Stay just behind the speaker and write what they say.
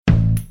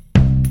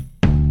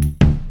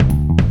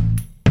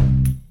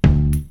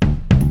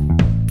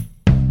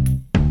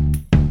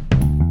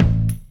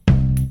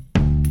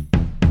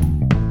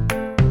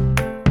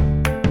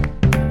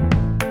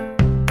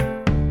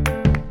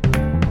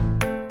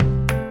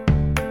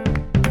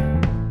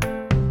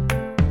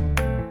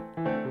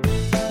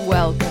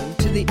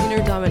the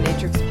Inner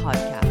Dominatrix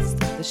podcast,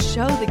 the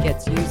show that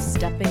gets you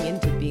stepping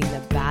into being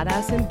the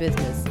badass in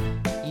business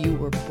you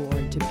were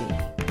born to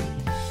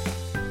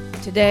be.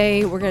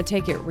 Today, we're going to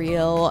take it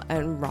real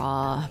and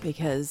raw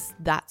because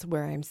that's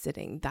where I'm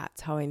sitting.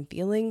 That's how I'm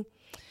feeling.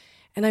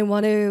 And I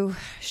want to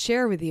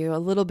share with you a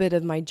little bit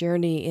of my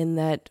journey in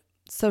that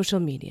social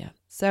media.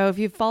 So if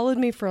you've followed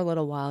me for a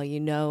little while,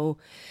 you know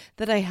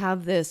that I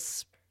have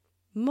this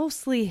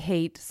mostly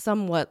hate,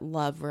 somewhat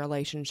love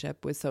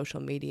relationship with social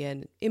media,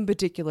 and in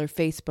particular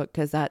Facebook,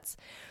 because that's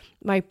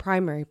my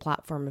primary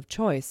platform of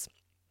choice.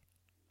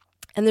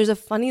 And there's a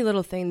funny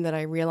little thing that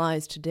I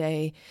realized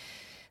today,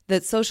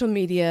 that social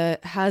media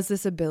has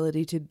this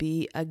ability to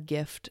be a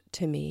gift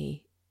to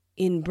me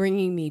in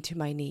bringing me to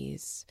my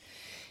knees,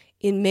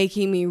 in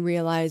making me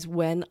realize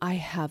when I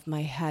have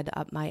my head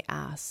up my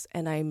ass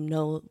and I'm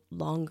no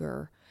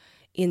longer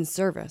in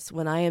service,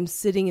 when I am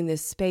sitting in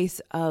this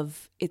space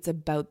of it's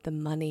about the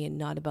money and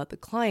not about the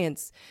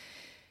clients.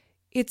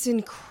 It's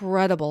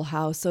incredible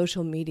how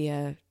social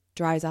media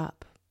dries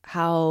up,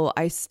 how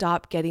I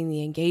stop getting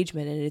the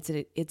engagement,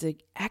 and it's an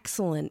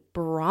excellent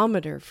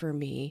barometer for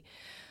me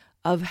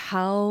of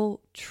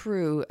how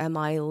true am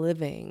I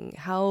living,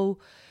 how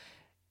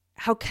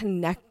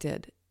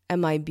connected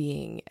am I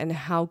being, and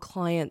how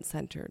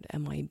client-centered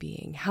am I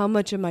being? How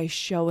much am I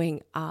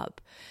showing up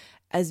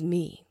as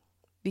me?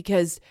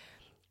 Because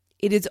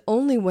it is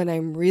only when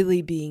I'm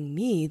really being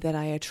me that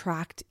I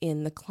attract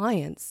in the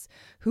clients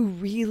who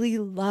really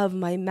love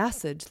my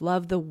message,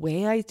 love the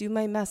way I do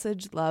my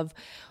message, love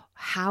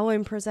how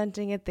I'm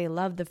presenting it. They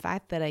love the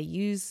fact that I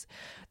use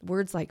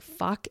words like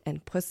fuck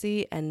and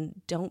pussy and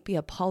don't be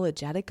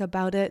apologetic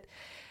about it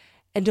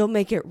and don't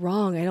make it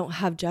wrong. I don't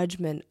have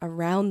judgment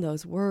around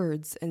those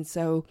words. And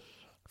so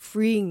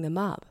freeing them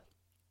up.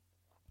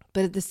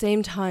 But at the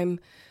same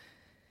time,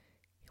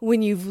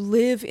 when you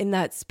live in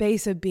that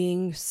space of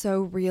being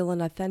so real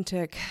and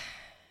authentic,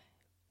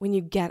 when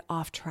you get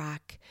off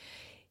track,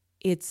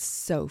 it's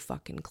so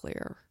fucking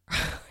clear.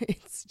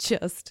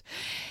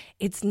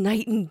 It's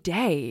night and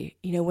day.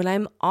 You know, when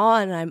I'm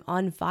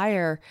on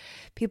fire.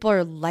 People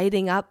are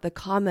lighting up the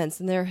comments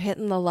and they're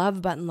hitting the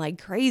love button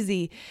like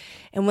crazy.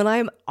 And when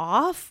I'm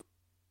off,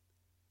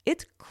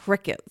 it's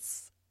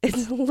crickets.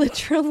 It's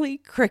literally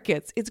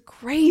crickets. It's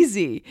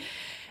crazy.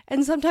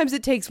 And sometimes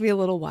it takes me a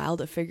little while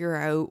to figure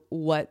out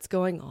what's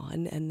going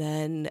on. And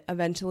then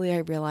eventually I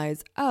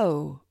realize,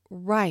 oh,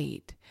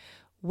 right.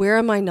 Where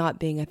am I not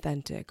being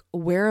authentic?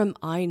 Where am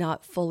I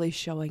not fully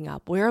showing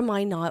up? Where am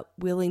I not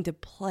willing to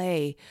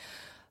play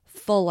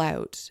full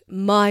out?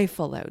 My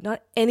full out,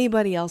 not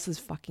anybody else's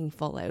fucking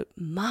full out,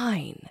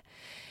 mine.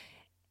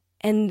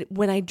 And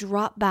when I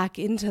drop back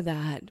into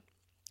that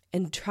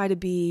and try to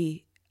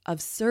be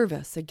of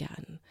service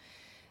again,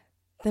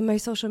 then my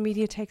social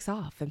media takes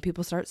off and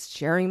people start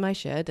sharing my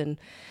shit and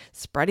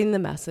spreading the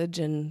message,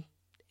 and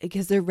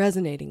because they're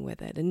resonating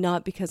with it and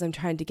not because I'm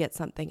trying to get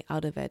something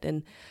out of it.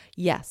 And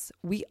yes,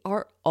 we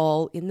are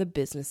all in the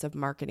business of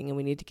marketing and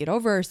we need to get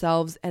over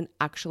ourselves and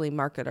actually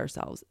market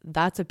ourselves.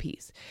 That's a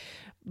piece.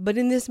 But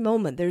in this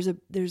moment, there's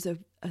a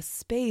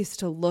space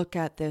to look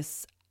at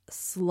this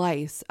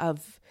slice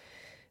of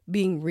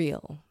being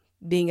real,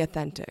 being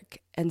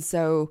authentic. And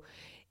so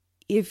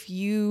if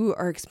you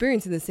are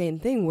experiencing the same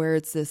thing where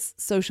it's this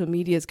social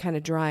media is kind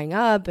of drying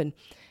up, and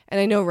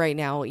I know right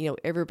now, you know,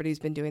 everybody's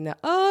been doing that.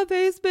 Oh,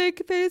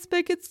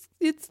 Facebook,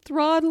 it's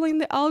throttling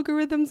the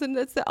algorithms, and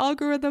it's the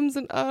algorithms,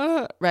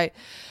 and right.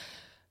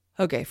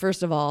 Okay,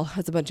 first of all,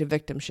 that's a bunch of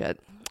victim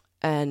shit,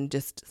 and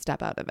just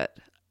step out of it.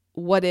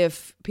 What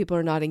if people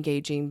are not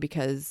engaging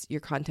because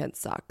your content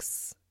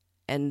sucks,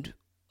 and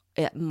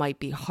it might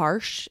be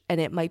harsh, and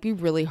it might be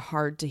really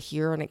hard to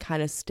hear, and it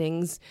kind of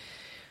stings.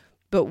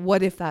 But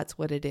what if that's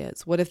what it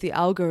is? What if the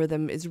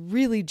algorithm is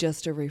really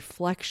just a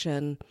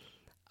reflection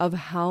of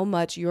how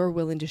much you're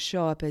willing to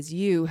show up as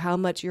you, how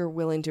much you're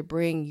willing to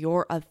bring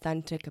your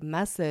authentic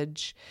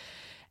message,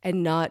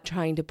 and not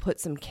trying to put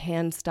some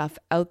canned stuff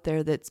out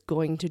there that's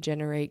going to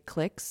generate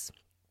clicks,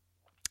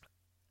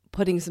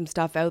 putting some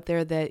stuff out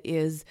there that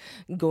is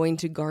going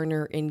to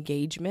garner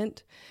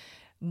engagement,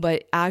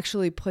 but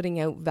actually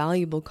putting out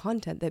valuable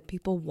content that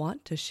people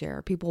want to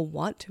share, people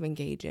want to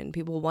engage in,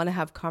 people want to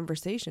have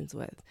conversations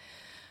with.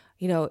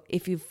 You know,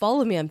 if you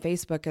follow me on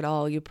Facebook at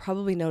all, you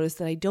probably notice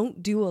that I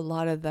don't do a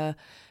lot of the,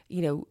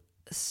 you know,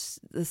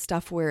 the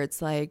stuff where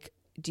it's like,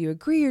 do you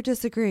agree or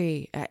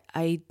disagree?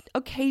 I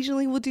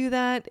occasionally will do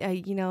that.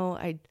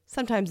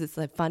 Sometimes it's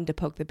like fun to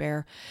poke the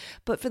bear,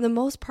 but for the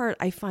most part,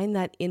 I find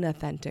that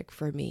inauthentic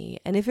for me.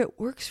 And if it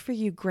works for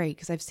you, great,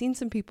 because I've seen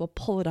some people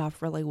pull it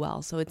off really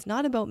well. So it's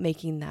not about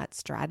making that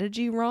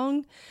strategy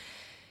wrong.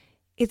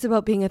 It's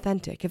about being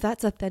authentic. If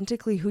that's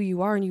authentically who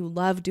you are and you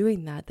love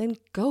doing that, then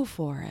go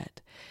for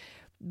it.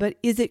 But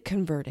is it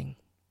converting?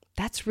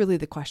 That's really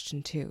the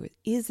question too.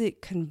 Is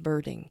it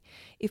converting?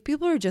 If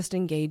people are just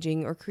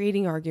engaging or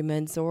creating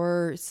arguments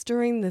or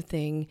stirring the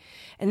thing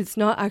and it's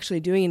not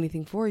actually doing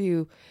anything for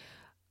you,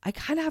 I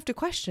kind of have to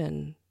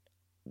question,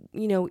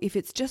 you know, if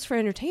it's just for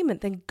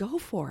entertainment, then go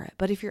for it.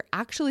 But if you're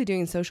actually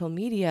doing social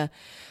media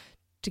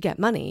to get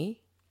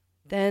money,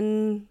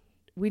 then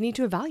we need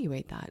to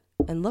evaluate that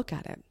and look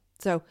at it.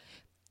 So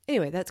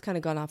anyway, that's kind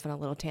of gone off on a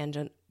little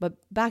tangent, but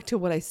back to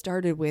what I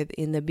started with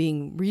in the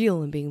being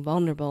real and being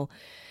vulnerable.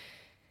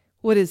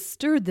 What has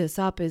stirred this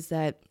up is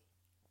that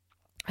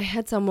I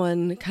had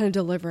someone kind of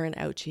deliver an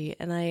ouchie,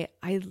 and I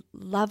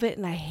love it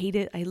and I hate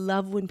it. I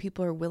love when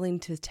people are willing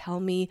to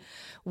tell me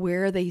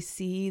where they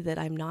see that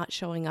I'm not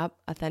showing up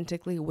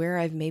authentically, where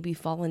I've maybe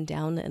fallen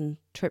down and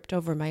tripped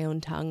over my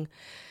own tongue.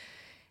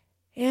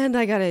 And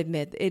I got to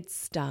admit, it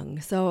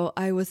stung. So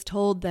I was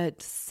told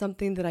that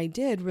something that I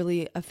did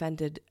really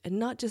offended, and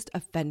not just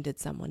offended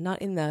someone, not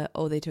in the,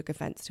 oh, they took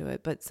offense to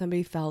it, but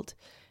somebody felt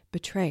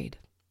betrayed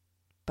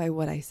by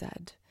what I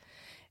said.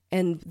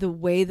 And the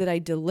way that I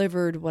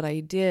delivered what I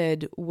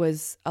did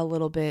was a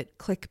little bit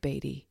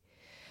clickbaity.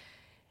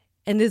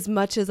 And as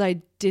much as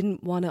I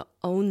didn't want to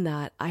own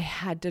that, I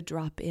had to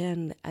drop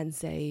in and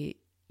say,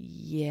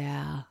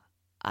 yeah,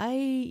 I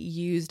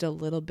used a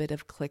little bit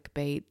of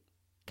clickbait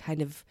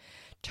kind of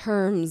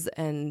terms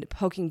and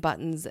poking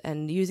buttons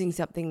and using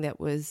something that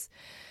was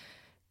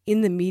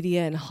in the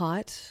media and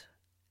hot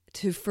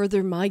to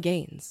further my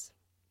gains.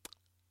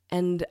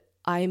 And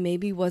I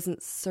maybe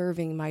wasn't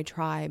serving my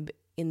tribe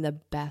in the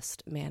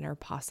best manner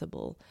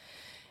possible.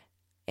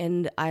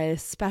 And I,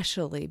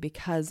 especially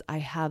because I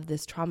have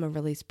this trauma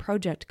release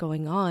project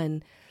going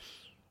on,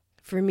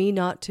 for me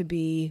not to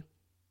be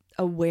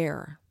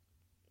aware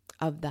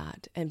of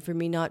that, and for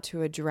me not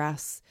to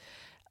address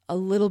a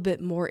little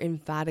bit more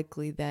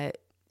emphatically that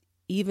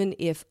even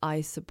if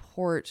I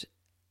support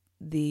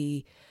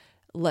the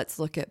let's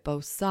look at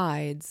both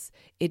sides,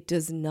 it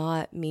does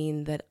not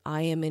mean that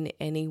I am in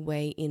any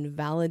way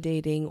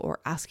invalidating or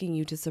asking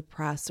you to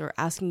suppress or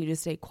asking you to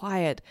stay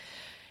quiet.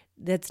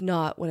 That's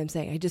not what I'm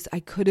saying. I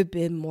could have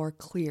been more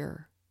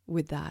clear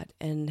with that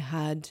and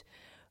had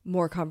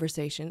more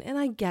conversation. And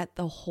I get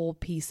the whole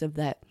piece of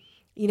that.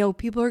 You know,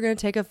 people are going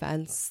to take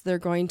offense. They're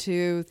going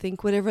to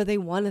think whatever they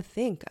want to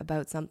think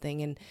about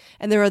something.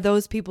 And there are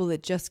those people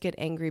that just get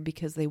angry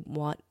because they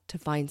want to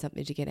find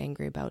something to get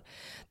angry about.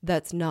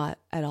 That's not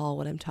at all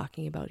what I'm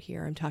talking about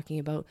here. I'm talking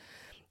about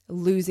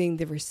losing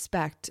the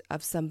respect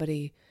of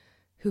somebody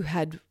who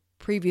had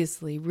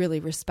previously really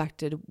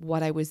respected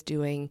what I was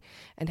doing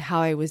and how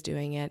I was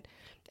doing it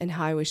and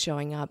how I was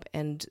showing up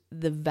and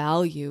the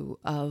value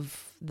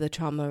of the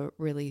trauma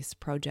release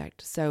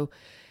project. So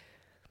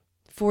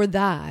for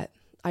that,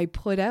 I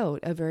put out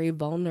a very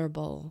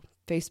vulnerable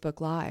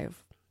Facebook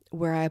Live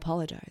where I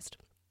apologized.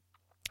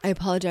 I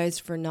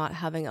apologized for not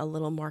having a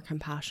little more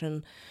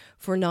compassion,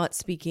 for not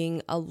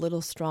speaking a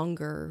little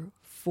stronger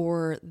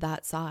for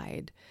that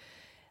side.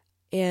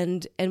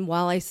 And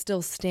while I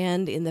still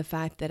stand in the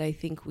fact that I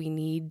think we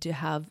need to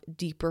have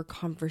deeper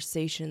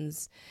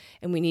conversations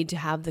and we need to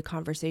have the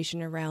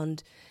conversation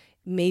around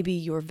maybe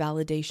your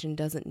validation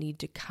doesn't need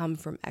to come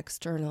from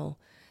external,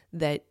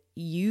 that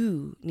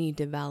you need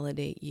to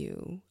validate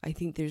you. I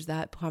think there's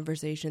that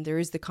conversation. There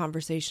is the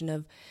conversation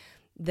of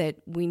that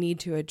we need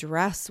to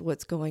address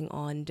what's going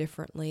on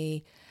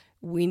differently.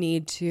 We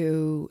need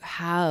to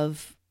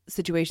have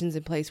situations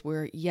in place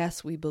where,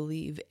 yes, we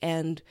believe,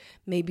 and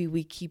maybe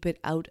we keep it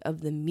out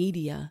of the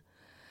media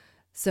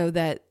so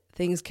that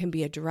things can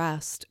be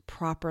addressed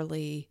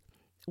properly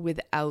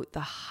without the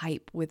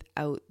hype,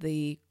 without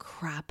the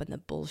crap and the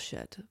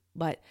bullshit.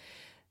 But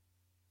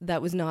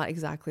that was not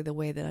exactly the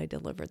way that I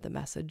delivered the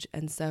message.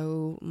 And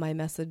so my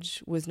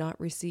message was not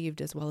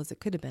received as well as it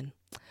could have been.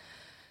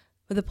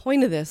 But the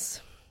point of this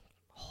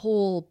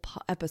whole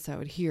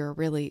episode here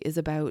really is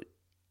about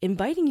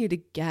inviting you to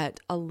get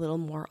a little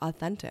more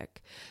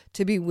authentic,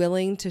 to be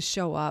willing to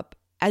show up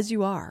as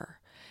you are.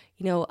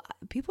 You know,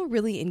 people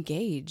really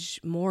engage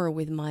more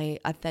with my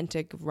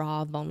authentic,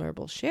 raw,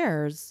 vulnerable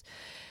shares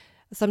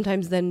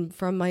sometimes than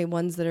from my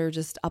ones that are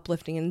just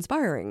uplifting and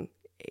inspiring.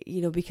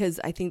 You know, because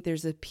I think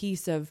there's a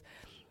piece of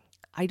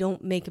I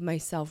don't make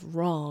myself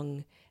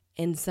wrong,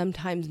 and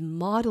sometimes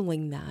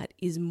modeling that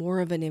is more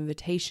of an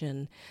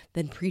invitation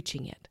than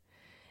preaching it.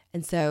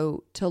 And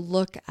so to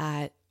look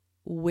at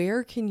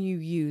where can you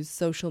use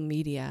social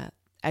media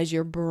as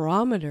your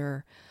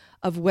barometer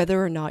of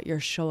whether or not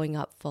you're showing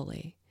up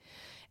fully,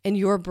 and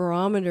your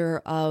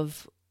barometer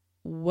of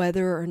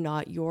whether or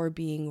not you're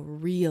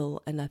being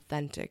real and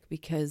authentic,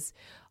 because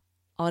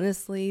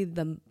honestly,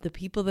 the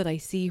people that I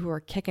see who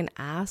are kicking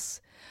ass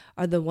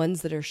are the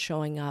ones that are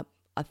showing up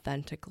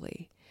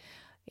authentically,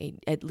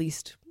 at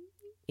least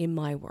in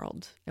my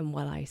world and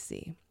what I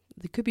see.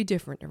 It could be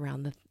different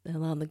around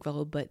the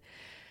globe, but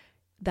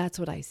that's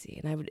what I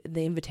see. And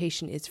the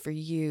invitation is for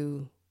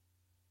you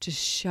to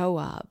show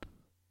up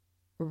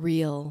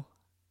real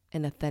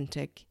and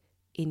authentic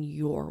in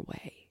your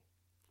way,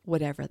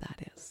 whatever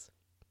that is.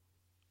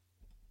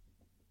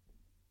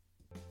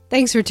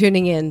 Thanks for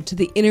tuning in to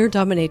the Inner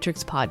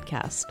Dominatrix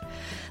podcast,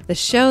 the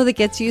show that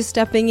gets you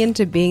stepping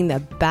into being the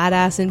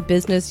badass in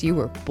business you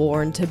were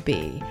born to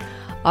be.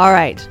 All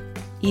right,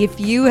 if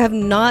you have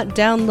not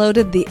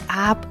downloaded the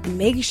app,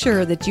 make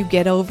sure that you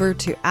get over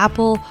to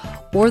Apple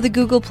or the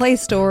Google Play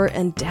Store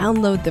and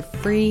download the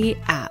free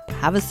app.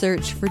 have a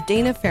search for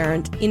Dana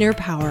Ferrant Inner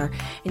Power,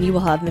 and you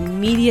will have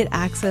immediate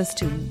access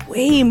to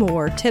way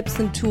more tips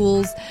and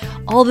tools,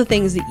 all the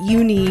things that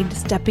you need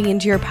stepping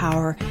into your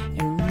power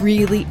and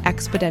really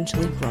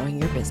exponentially growing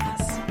your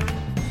business.